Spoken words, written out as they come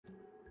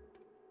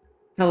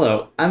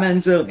Hello, I'm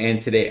Enzo, and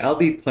today I'll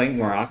be playing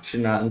more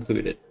Auction Not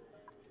Included.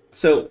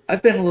 So,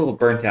 I've been a little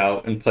burnt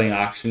out in playing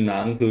Auction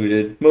Not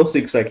Included,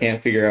 mostly because I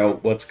can't figure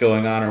out what's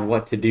going on or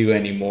what to do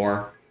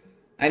anymore.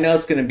 I know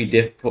it's going to be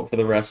difficult for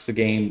the rest of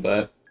the game,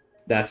 but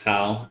that's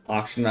how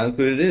Auction Not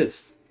Included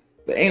is.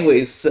 But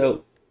anyways,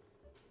 so,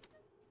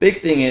 big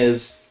thing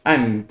is,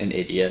 I'm an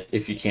idiot,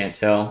 if you can't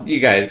tell.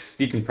 You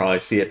can probably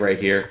see it right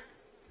here.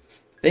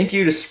 Thank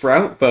you to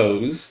Sprout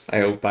Bose, I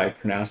hope I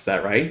pronounced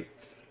that right,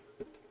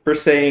 for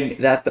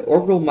saying that the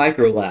orbital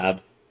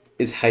microlab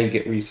is how you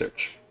get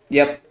research.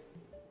 Yep,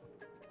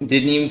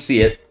 didn't even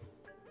see it.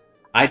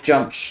 I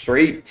jumped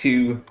straight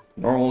to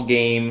normal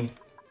game,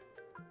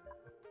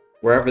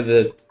 wherever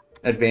the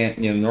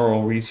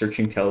normal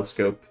researching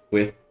telescope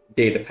with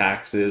data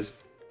packs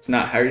is. It's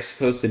not how you're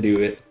supposed to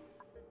do it.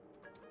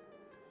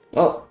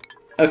 Well,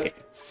 okay,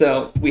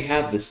 so we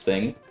have this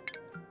thing.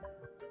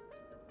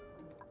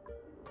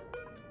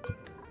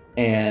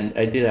 And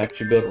I did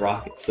actually build a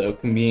rocket, so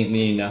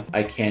conveniently enough,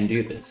 I can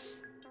do this.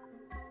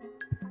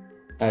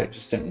 I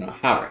just don't know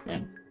how right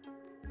now.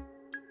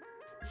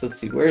 So let's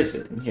see, where is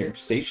it? In here,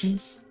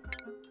 stations?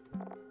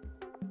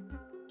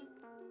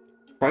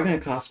 Probably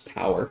gonna cost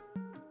power.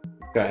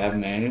 Gotta have a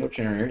manual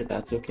generator,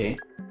 that's okay.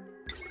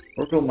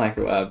 Orbital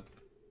microlab.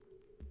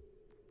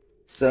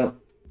 So,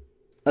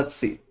 let's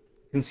see.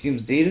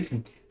 Consumes data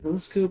from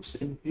telescopes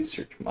and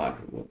research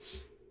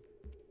modules.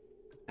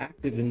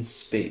 Active in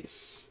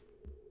space.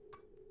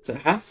 So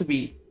it has to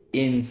be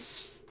in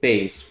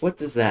space. What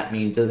does that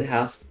mean? Does it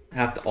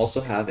have to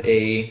also have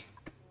a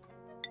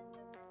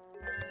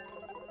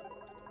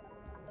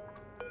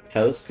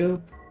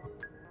telescope?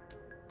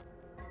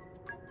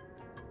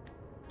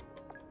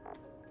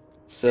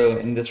 So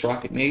in this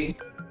rocket, maybe?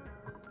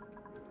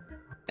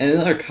 And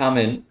another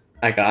comment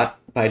I got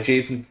by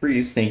Jason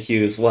Freeze, thank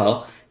you as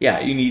well.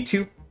 Yeah, you need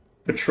 2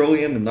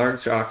 petroleum and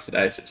large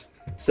oxidizers.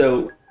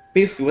 So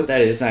basically what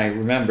that is, I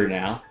remember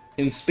now,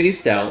 in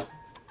Spaced Out,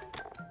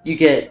 you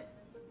get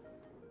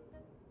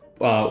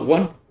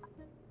 1/2,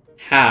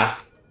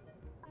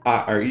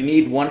 or you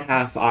need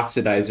 1/2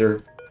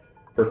 oxidizer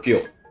for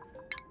fuel,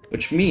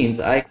 which means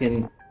I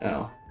can,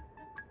 oh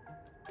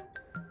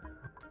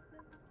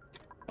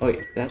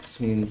wait, that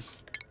just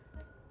means,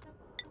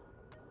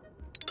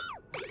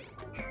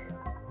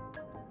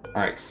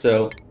 alright,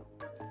 so,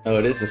 oh,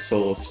 it is a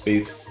solo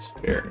space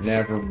sphere,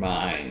 never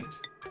mind.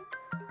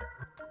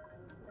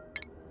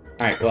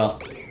 Alright,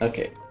 well,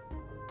 okay.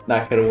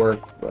 That could have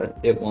worked, but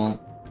it won't.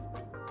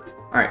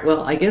 Alright,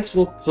 well, I guess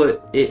we'll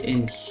put it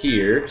in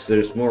here, so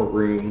there's more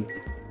room.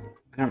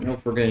 I don't know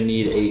if we're gonna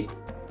need a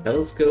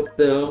telescope,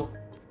 though.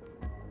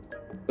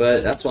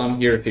 But that's what I'm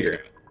here to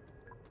figure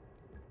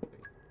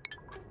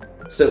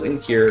out. So in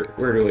here,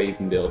 where do I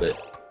even build it?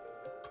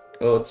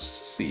 Oh, let's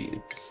see.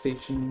 It's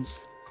stations.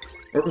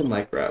 Orbital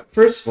micro.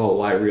 First of all,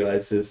 what I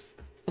realize is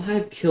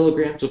 5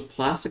 kilograms of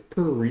plastic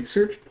per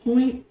research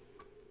point?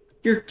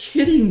 You're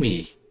kidding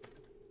me!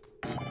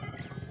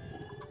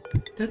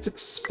 That's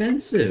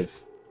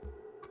expensive.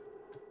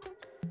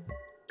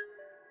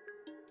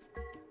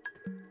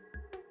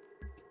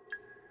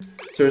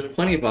 So there's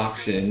plenty of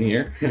oxygen in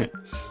here.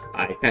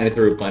 I kind of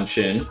threw a bunch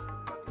in.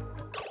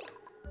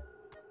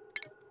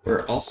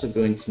 We're also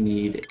going to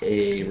need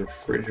a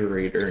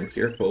refrigerator in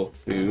here full of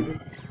food.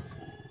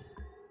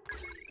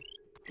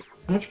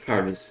 How much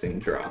power does this thing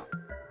draw?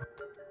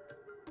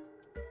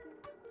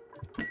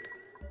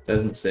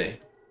 Doesn't say.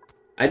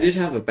 I did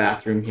have a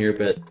bathroom here,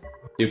 but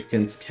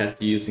Duplicants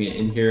kept using it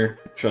in here.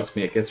 Trust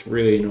me, it gets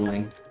really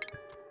annoying.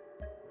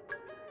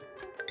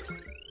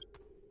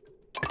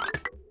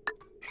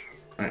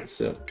 Alright,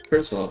 so,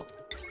 first of all,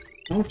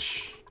 how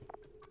much...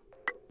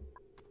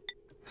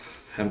 I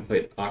haven't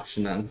played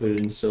Auction Not Included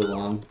in so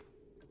long.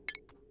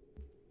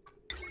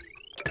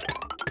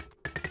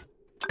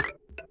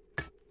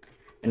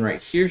 And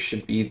right here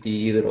should be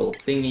the little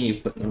thingy you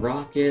put in the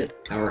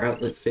rocket, power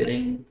outlet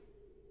fitting.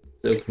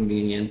 So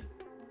convenient.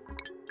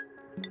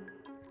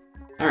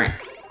 Alright.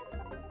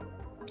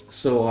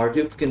 So our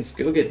duplicants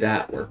go get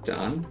that worked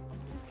on.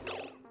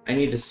 I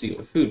need to see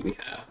what food we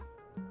have.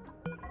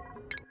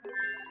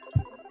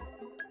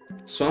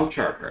 Swamp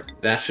charter.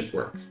 That should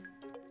work.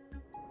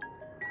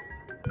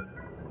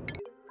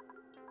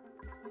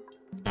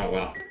 Oh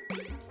well.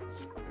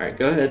 Alright,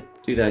 go ahead.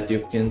 Do that,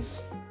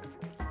 duplicants.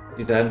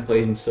 Because I haven't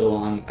played in so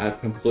long, I've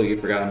completely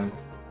forgotten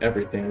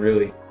everything,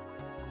 really.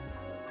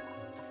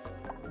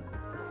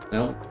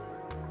 No.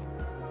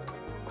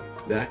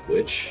 That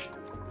glitch.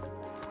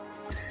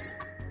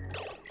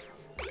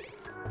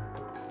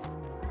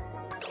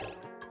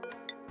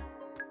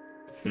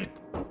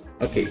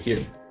 Okay,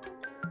 here.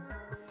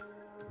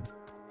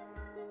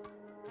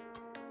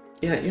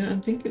 Yeah,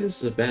 I'm thinking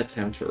this is a bad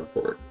time to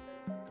report.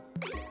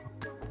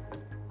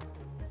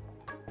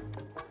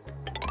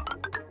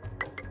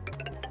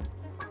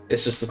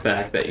 It's just the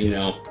fact that,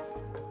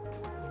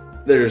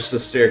 there's the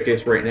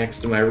staircase right next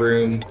to my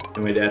room,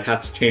 and my dad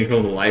has to change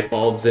all the light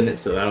bulbs in it,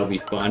 so that'll be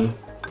fun.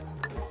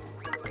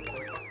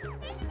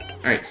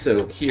 Alright,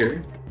 so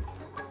here,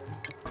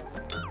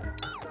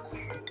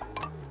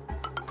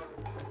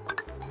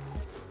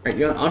 Alright,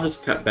 you know, I'll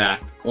just cut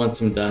back once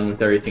I'm done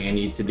with everything I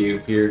need to do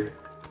here.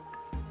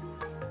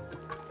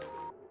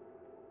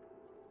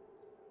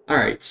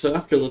 Alright, so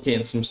after looking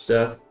at some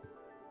stuff,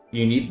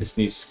 you need this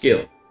new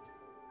skill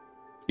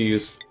to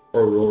use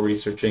orbital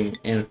researching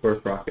and of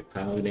course rocket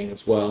piloting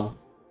as well.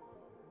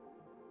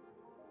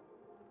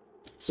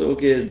 So we'll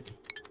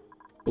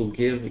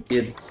give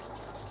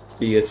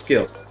be a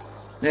skill.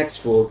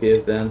 Next we'll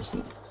give them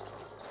some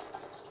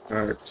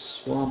parts,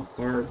 swamp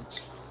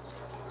parts.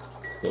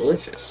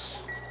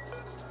 Delicious.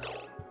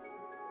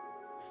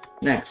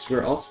 Next,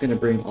 we're also going to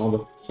bring all the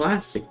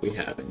plastic we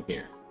have in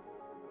here.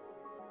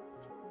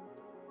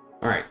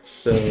 Alright,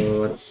 so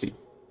let's see.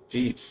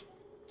 Jeez,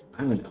 it's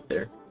island out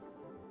there.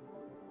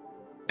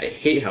 I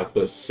hate how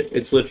close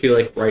it's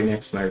literally like right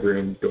next to my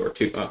room door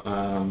too.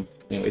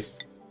 Anyways,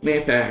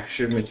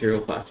 manufactured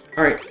material plastic.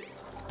 Alright,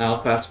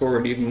 I'll fast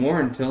forward even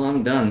more until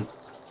I'm done.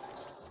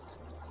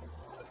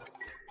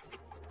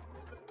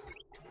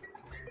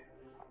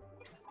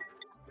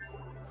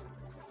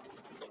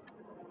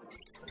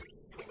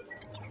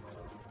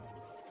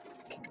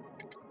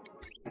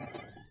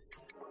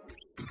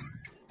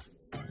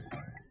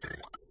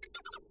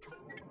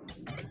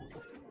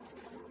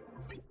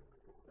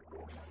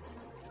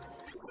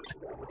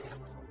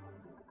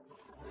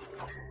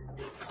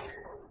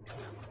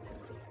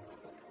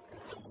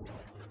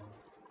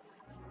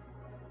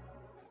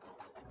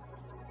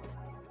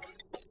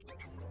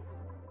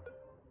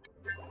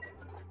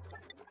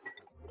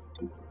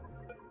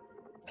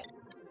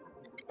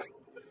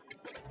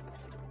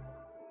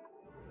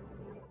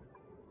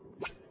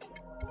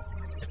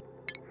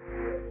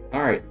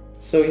 Alright,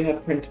 so we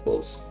have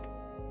printables.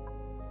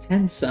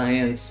 10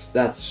 science,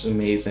 that's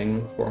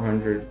amazing.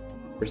 400%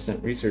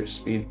 research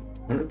speed,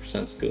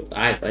 100% skill.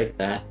 I like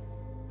that.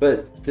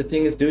 But the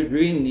thing is, do we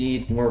really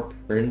need more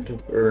print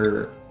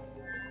or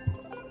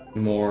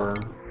more?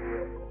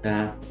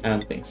 I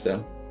don't think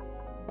so.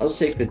 I'll just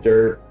take the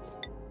dirt.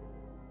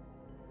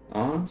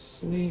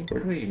 Honestly,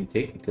 where do I even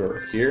take the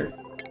dirt? Here?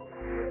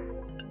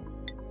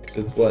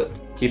 So it's what?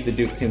 Keep the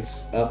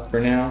duplicates up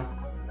for now?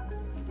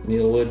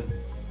 Needlewood.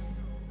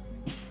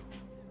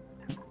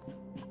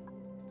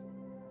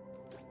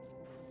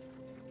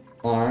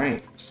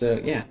 Alright, so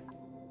yeah.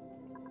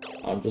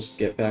 I'll just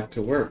get back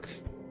to work.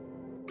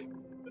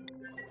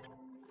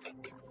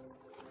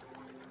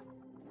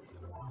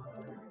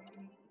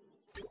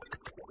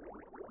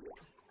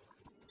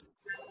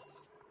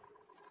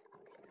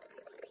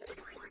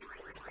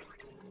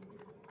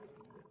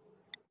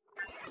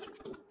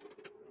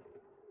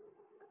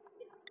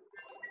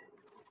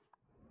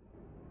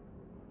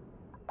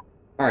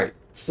 Alright,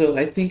 so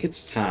I think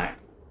it's time.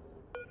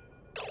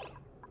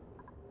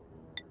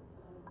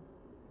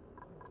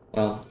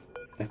 Well,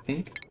 I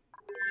think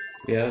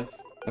we have...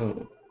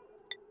 Oh.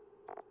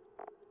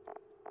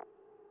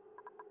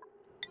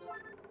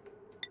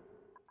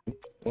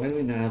 Why do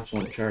we not have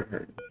some chart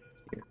hard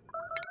here?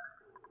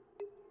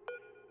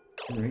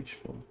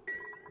 Unreachable.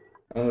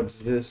 Oh, does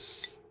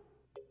this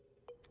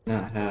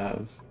not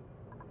have...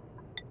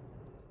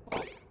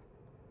 Oh.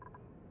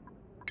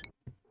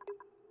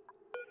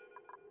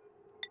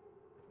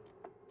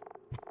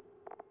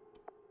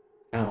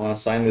 I don't want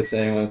to sign this to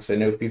anyone because I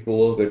know people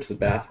will go to the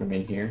bathroom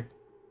in here.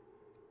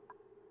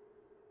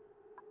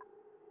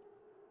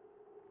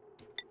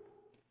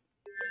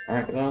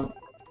 Alright, well.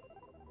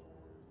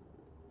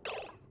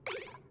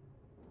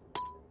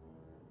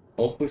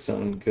 Hopefully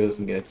someone goes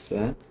and gets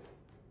that.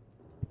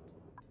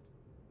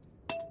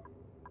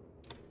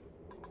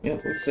 Yeah,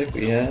 looks like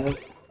we have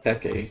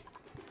Peke.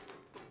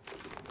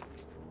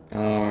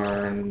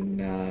 Or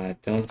nah,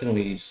 don't tell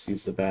me you just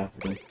use the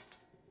bathroom.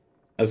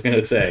 I was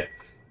gonna say,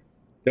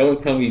 don't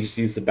tell me you just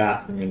use the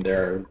bathroom in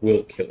there or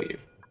we'll kill you.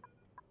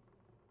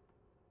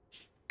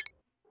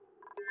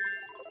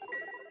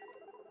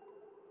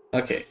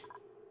 Okay.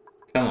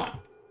 Come on.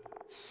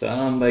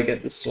 Somebody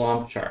get the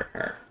swamp chart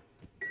heart.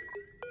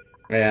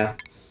 I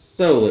asked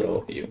so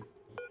little of you.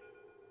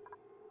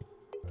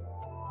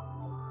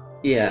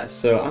 Yeah,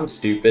 so I'm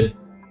stupid.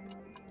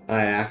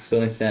 I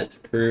accidentally sent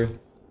it to crew.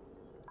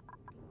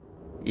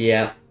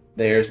 Yeah,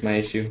 there's my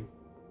issue.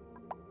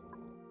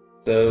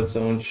 So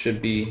someone should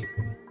be...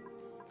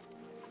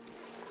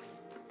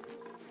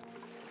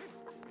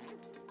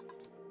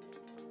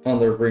 Oh,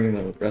 they're bringing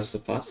the rest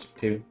of the plastic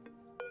too.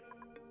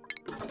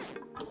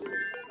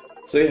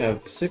 So we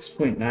have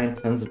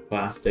 6.9 tons of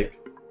plastic.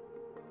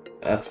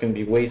 That's gonna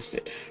be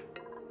wasted.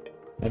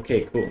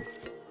 Okay, cool.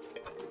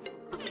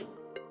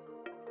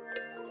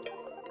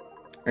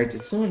 Alright,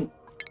 did someone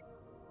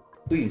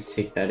please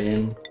take that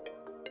in?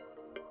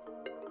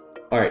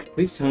 Alright,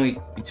 please tell me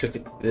you took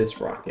it to this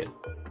rocket.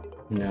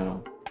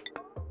 No.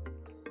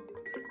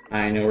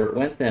 I know where it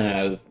went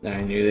then.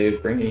 I knew they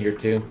would bring it here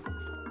too.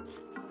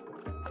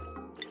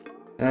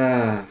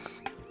 Ah.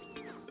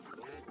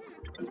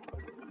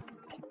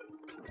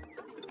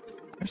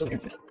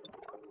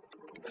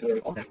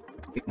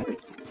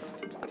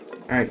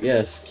 Alright,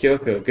 yes.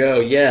 Kyoko, go.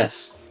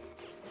 Yes.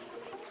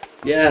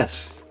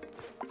 Yes.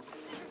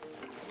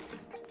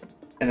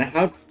 And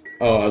how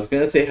Oh, I was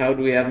gonna say, how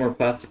do we have more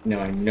plastic? No,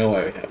 I know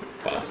I would have more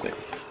plastic.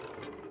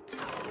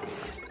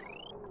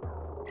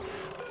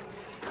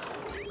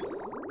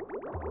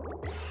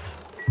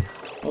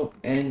 Oh,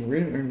 and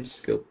rune earned a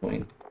skill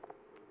point.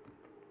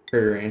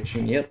 Critter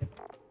ranching, yep.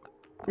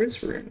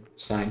 Where's rune?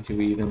 Assigned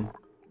to even.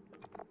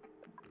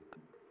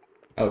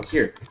 Oh,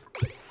 here.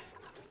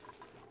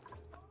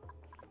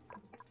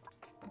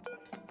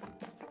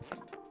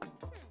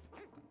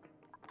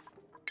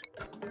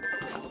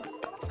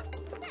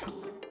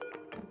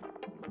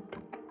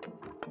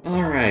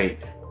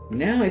 Alright,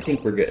 now I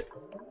think we're good.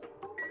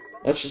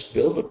 Let's just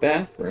build a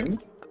bathroom.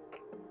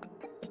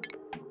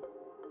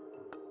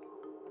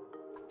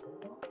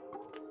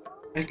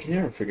 I can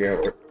never figure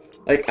out where...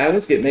 Like, I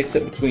always get mixed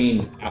up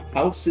between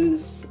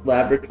houses,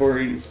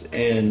 laboratories,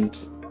 and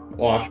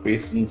wash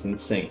basins and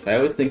sinks. I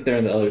always think they're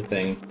in the other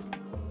thing.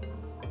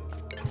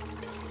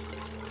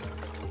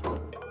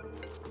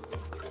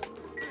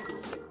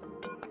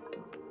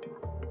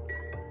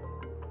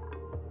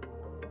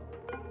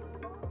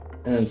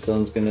 And then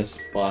someone's gonna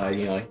supply,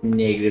 you know, like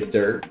negative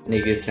dirt,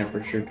 negative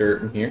temperature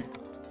dirt in here.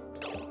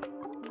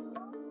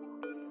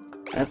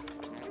 That's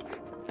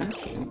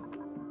actually...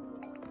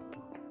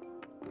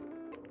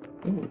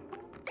 Ooh.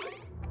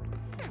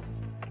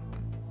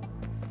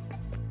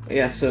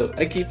 Yeah, so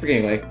I keep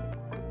forgetting, like...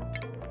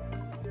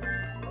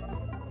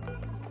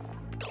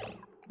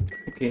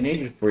 Okay,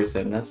 negative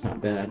 47, that's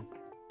not bad.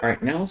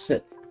 Alright, now we'll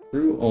set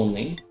crew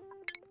only.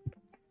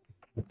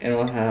 And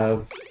we'll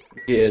have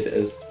Gid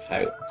as the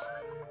pilot.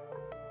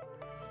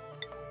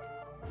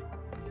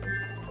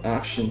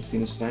 Auction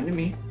seems fine to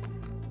me.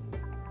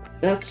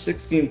 That's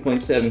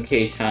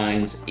 16.7k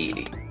times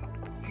 80.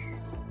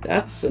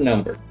 That's a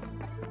number.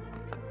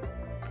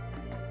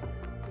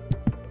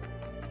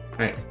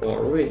 Alright, while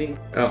we're waiting.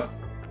 Oh.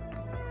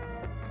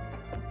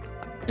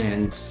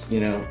 And, you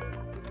know.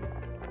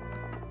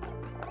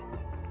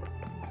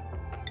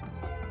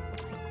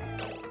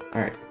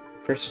 Alright,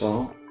 first of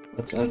all,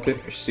 let's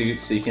unequip your suit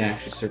so you can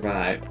actually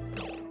survive.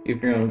 You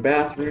have your own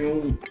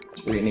bathroom,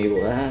 let's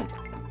re-enable that.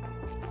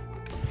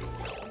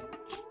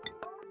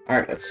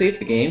 Alright, let's save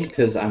the game,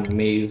 because I'm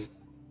amazed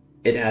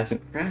it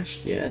hasn't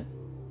crashed yet.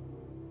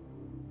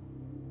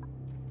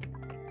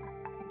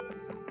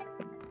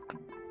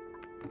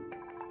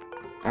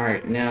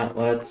 Alright, now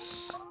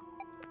let's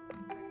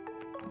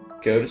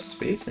go to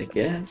space, I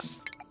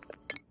guess.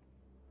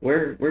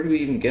 Where do we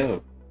even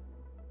go?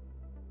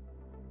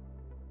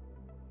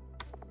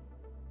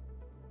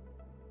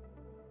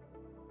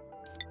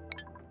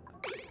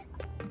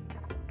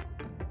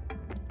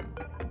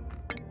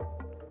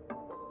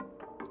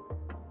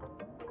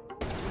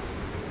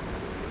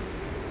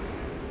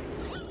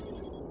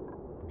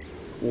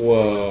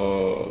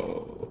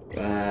 Whoa,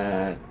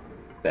 bad.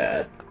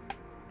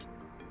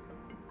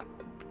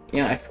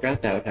 Yeah, I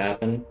forgot that would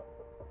happen.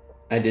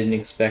 I didn't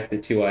expect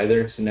it to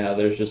either, so now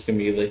there's just gonna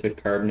be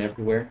liquid carbon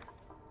everywhere.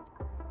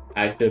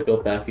 I should have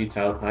built that a few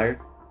tiles higher.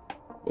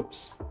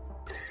 Whoops.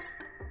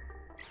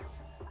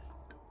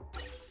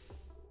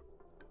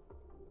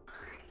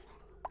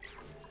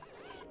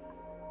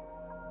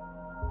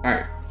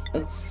 Alright,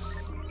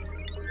 let's...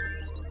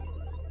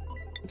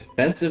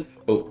 Defensive...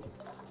 Oh.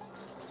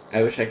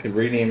 I wish I could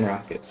rename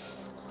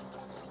rockets.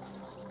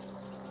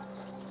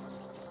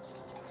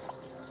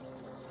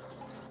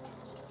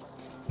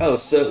 Oh,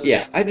 so,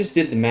 yeah, I just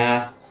did the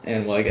math,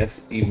 and, well, I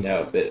guess evened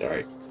out a bit.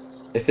 Alright.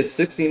 If it's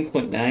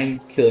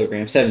 16.9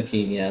 kilograms,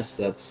 17, yes,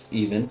 that's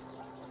even.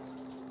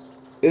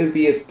 It would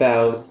be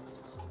about...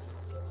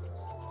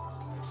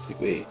 Let's see,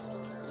 wait.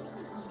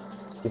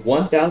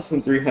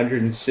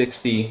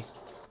 1,360...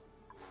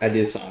 I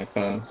did this on my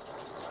phone.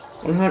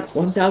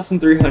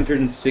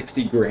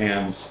 1,360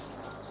 grams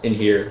in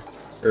here.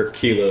 Or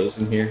kilos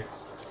in here.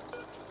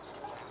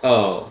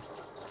 Oh.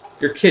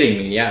 You're kidding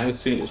me. The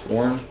atmosphere is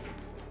warm.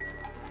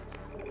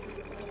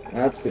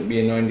 That's going to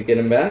be annoying to get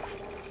him back.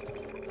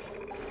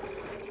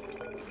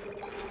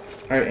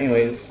 Alright,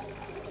 anyways.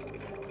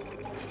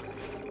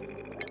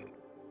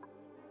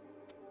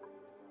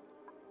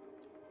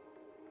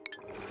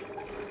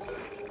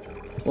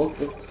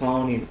 Local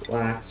colony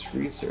lacks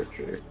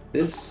researcher.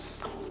 This...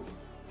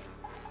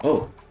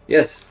 Oh,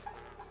 yes.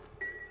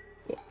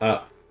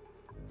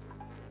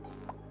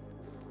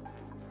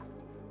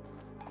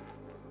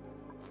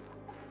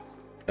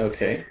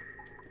 Okay.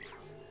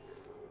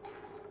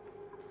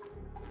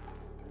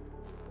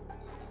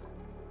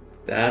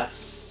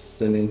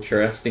 That's an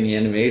interesting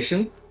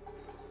animation.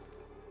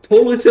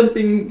 Totally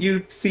something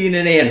you've seen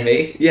in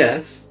anime,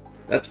 yes.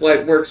 That's why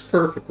it works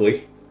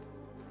perfectly.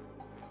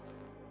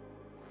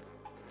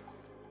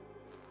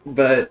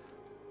 But,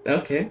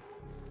 okay.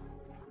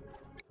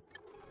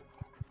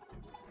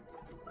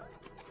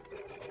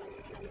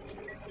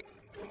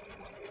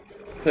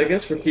 So I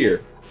guess we're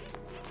here.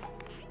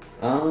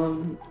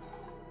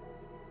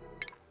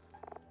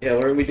 Yeah,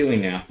 what are we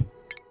doing now?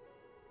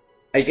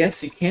 I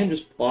guess you can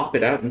just plop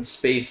it out in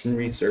space and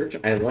research.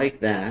 I like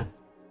that.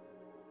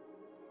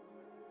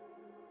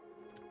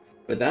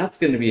 But that's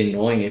going to be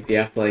annoying if you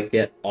have to, like,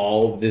 get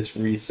all of this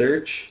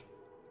research.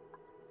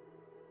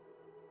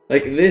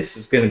 Like, this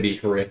is going to be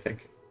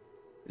horrific.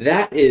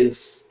 That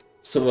is...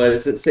 So what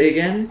does it say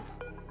again?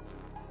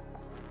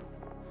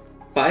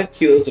 5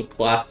 kilos of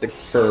plastic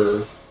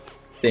per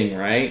thing,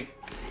 right?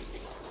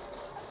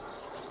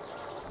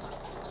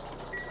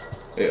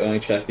 Wait, let me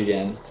check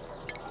again.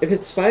 If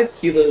it's 5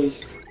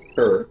 kilos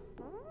per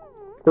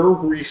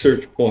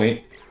research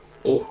point...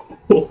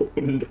 Oh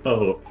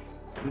no.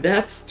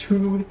 That's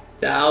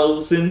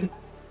 2,000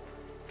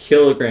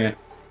 kilograms.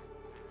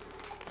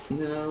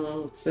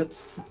 No,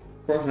 that's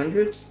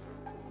 400?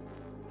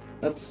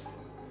 That's...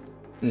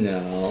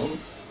 No.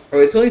 Oh,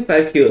 it's only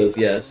 5 kilos,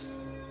 yes.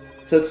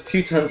 So that's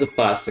 2 tons of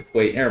plastic.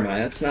 Wait, never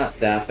mind. That's not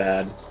that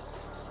bad.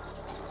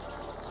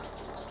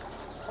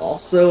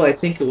 Also, I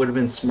think it would have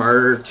been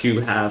smarter to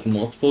have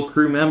multiple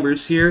crew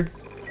members here.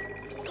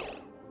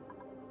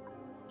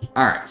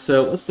 Alright,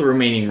 so what's the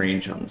remaining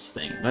range on this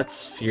thing?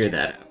 Let's figure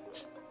that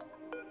out.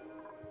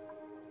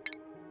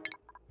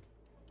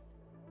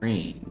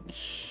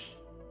 Range.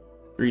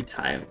 3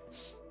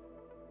 tiles.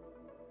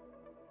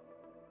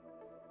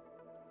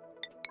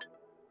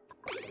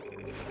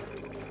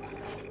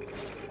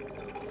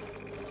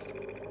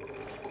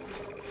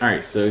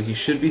 Alright, so he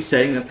should be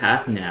setting the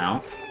path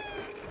now.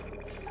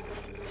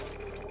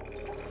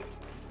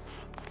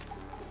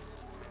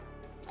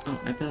 Oh,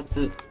 I thought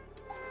that...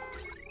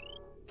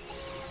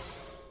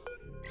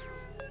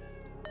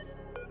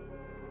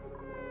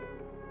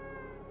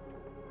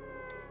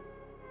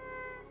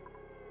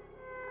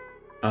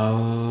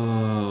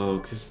 Oh,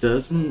 because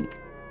doesn't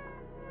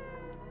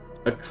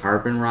a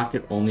carbon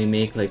rocket only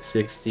make like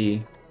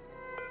 60?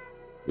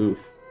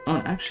 Oof.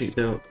 Oh, actually,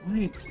 though,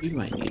 why do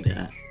I need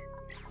that?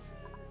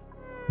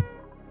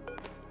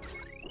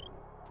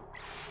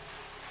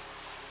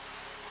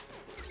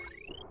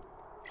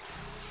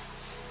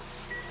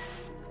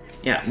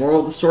 Yeah, moral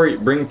of the story,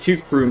 bring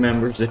 2 crew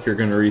members if you're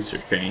going to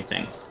research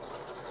anything.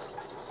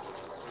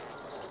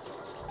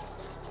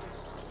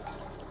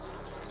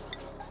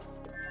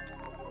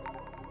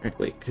 Alright,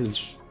 wait,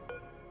 because...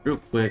 Real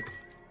quick...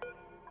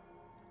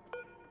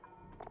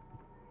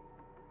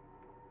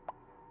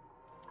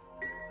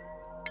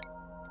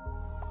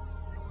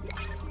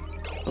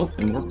 Oh,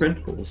 and more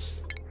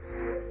printables.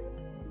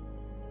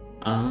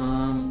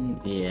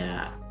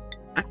 Yeah.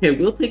 Okay,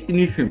 we'll take the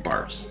nutrient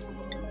bars.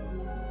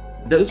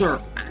 Those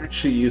are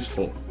actually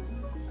useful.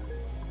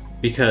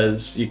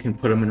 Because you can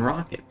put them in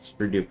rockets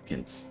for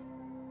duplicates.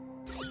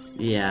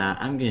 Yeah,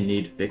 I'm gonna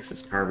need to fix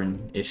this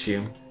carbon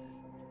issue.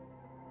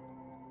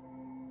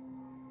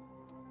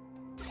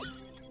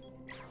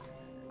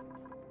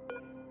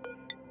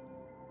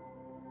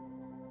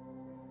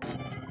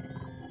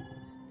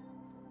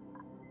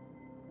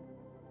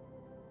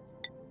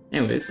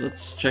 Anyways,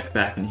 let's check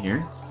back in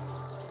here.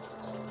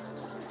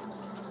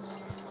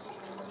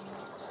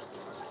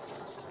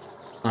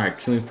 Alright,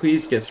 can we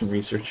please get some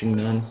researching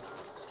done?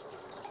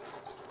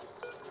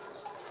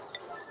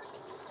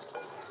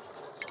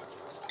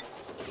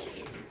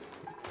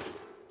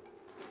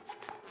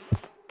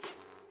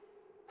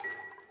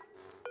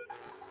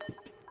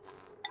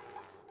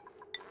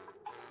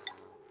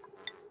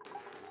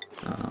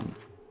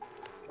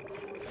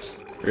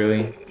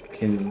 Really?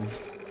 Can...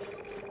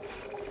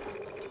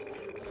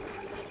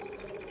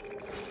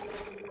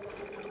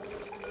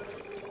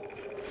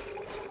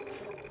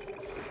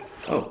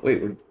 Oh,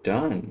 wait, we're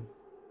done.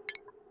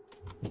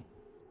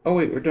 Oh,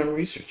 wait, we're done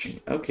researching.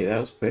 Okay, that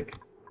was quick.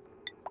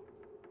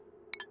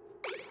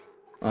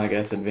 Well, I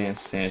guess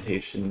advanced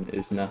sanitation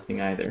is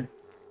nothing either.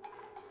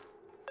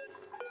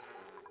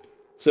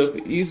 So if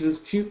it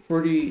uses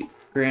 240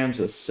 grams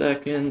a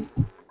second...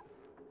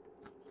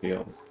 Here,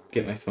 I'll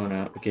get my phone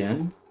out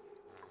again.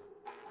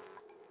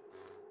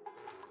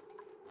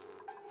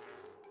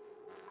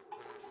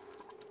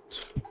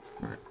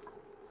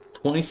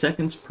 20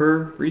 seconds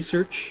per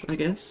research, I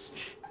guess.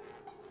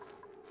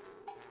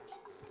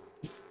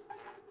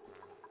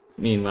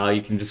 Meanwhile,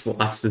 you can just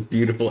watch this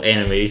beautiful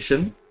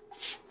animation.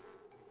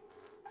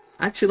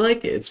 I actually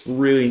like it. It's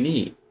really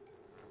neat.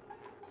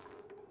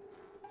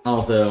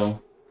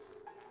 Although,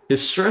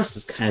 his stress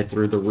is kind of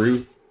through the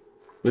roof.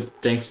 With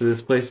thanks to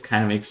this place,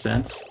 kind of makes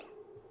sense.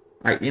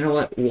 Alright, you know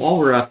what? While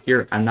we're up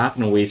here, I'm not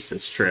going to waste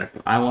this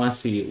trip. I want to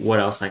see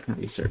what else I can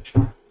research.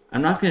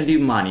 I'm not going to do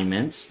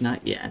monuments.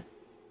 Not yet.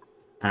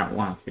 I don't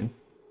want to.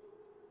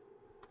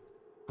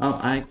 Oh,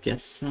 I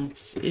guess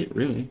that's it,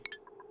 really.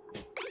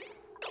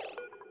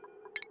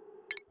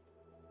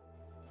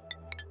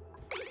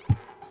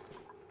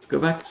 Let's go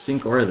back to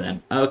Syncora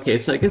then. Okay,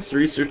 so I guess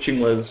researching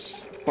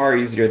was far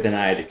easier than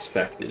I had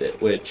expected it,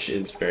 which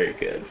is very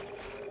good.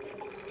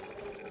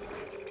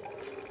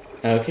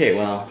 Okay,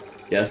 well,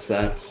 guess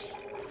that's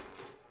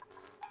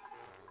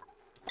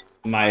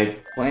my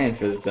plan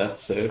for this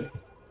episode.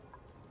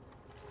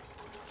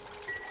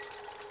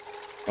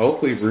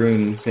 Hopefully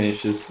Rune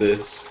finishes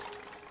this.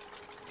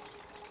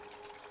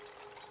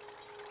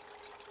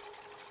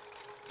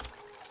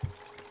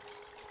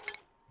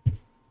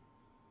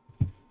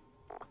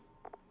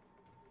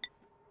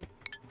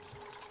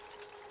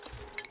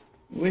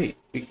 Wait,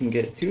 we can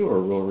get 2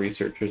 orbital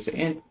researchers,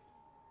 and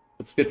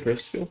that's good for a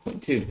skill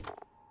point too.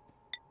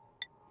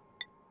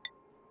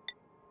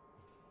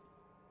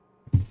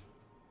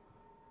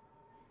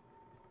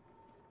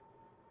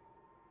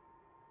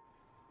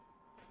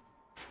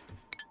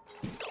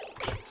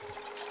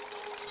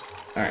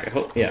 Alright,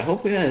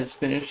 hopefully that is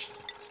finished.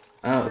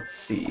 Let's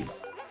see.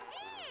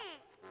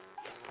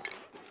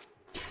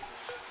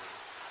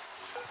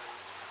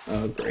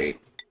 Oh, great.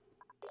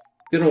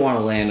 Gonna want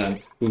to land on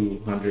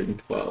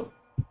 212.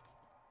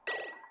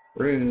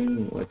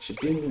 Rune, what you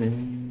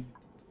doing?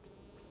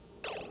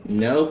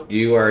 Nope,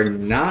 you are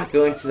not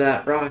going to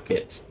that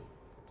rocket.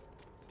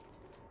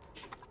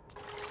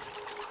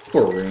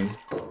 Poor Rune.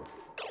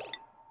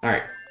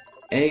 Alright.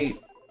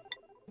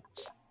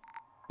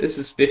 This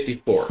is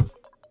 54.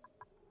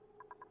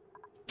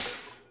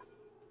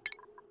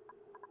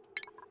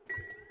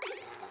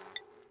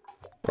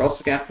 We're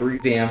also gonna have to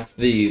revamp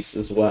these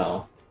as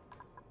well.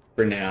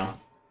 For now.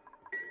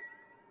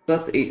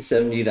 That's the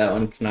 870, that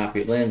one cannot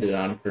be landed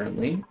on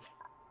currently.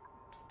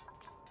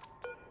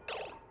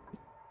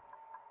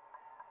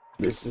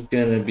 This is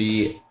gonna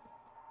be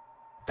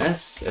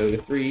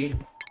SO3.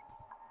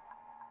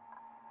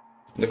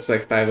 Looks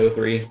like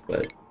 503,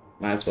 but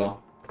might as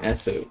well.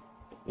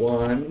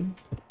 SO1.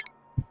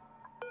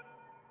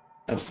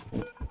 Oh.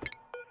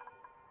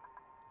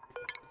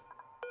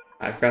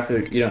 I forgot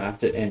that you don't have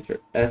to enter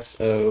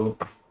SO2.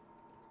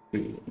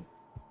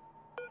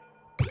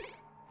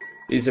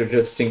 These are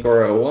just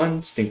Stinkor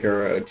 01,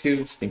 Stinkor 02,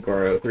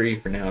 Stinkor 03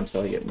 for now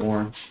until I get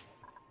more.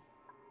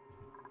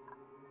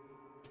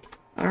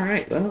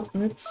 Alright, well,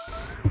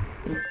 let's...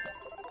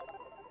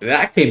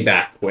 That came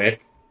back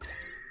quick.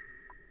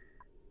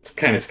 It's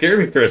kind of scared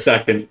me for a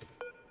second.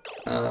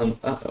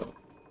 Uh-oh.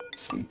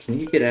 Let's see, can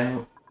you get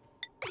out?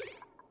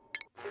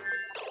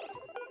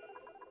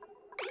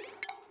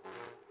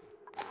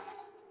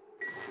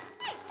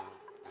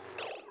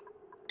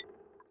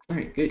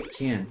 Alright, good, you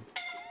can.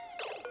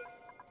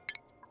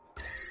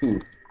 Ooh.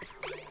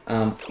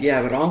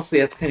 Yeah, but honestly,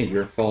 that's kind of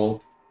your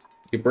fault.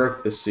 You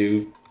broke the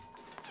suit.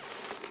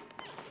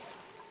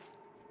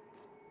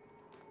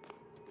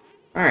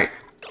 Alright.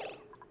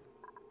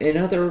 In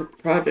other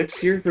projects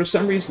here, for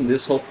some reason,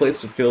 this whole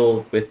place is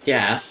filled with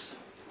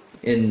gas.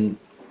 I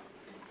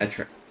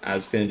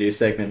was going to do a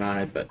segment on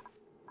it, but...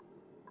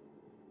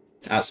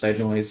 Outside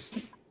noise.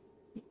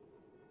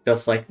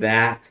 Just like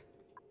that.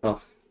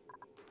 Ugh.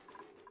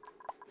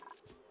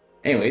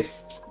 Anyways.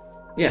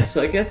 Yeah,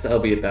 so I guess that'll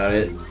be about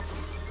it.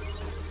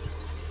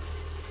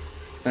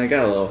 I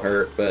got a little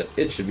hurt, but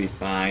it should be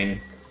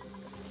fine.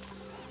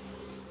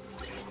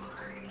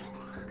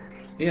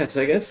 Yeah,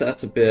 so I guess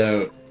that's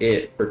about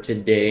it for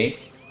today.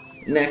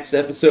 Next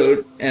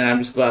episode, and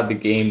I'm just glad the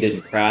game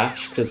didn't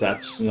crash, because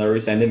that's another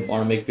reason I didn't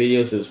want to make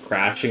videos. It was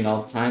crashing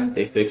all the time.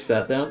 They fixed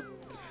that, though.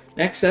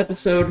 Next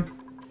episode,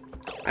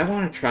 I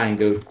want to try and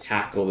go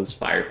tackle this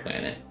fire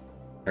planet.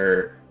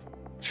 Or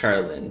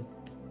Charlin.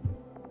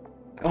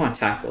 I want to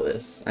tackle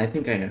this. I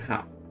think I know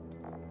how.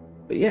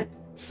 But yeah,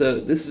 so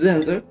this is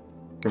Enzo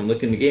from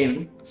Look Into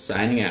Gaming,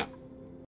 signing out.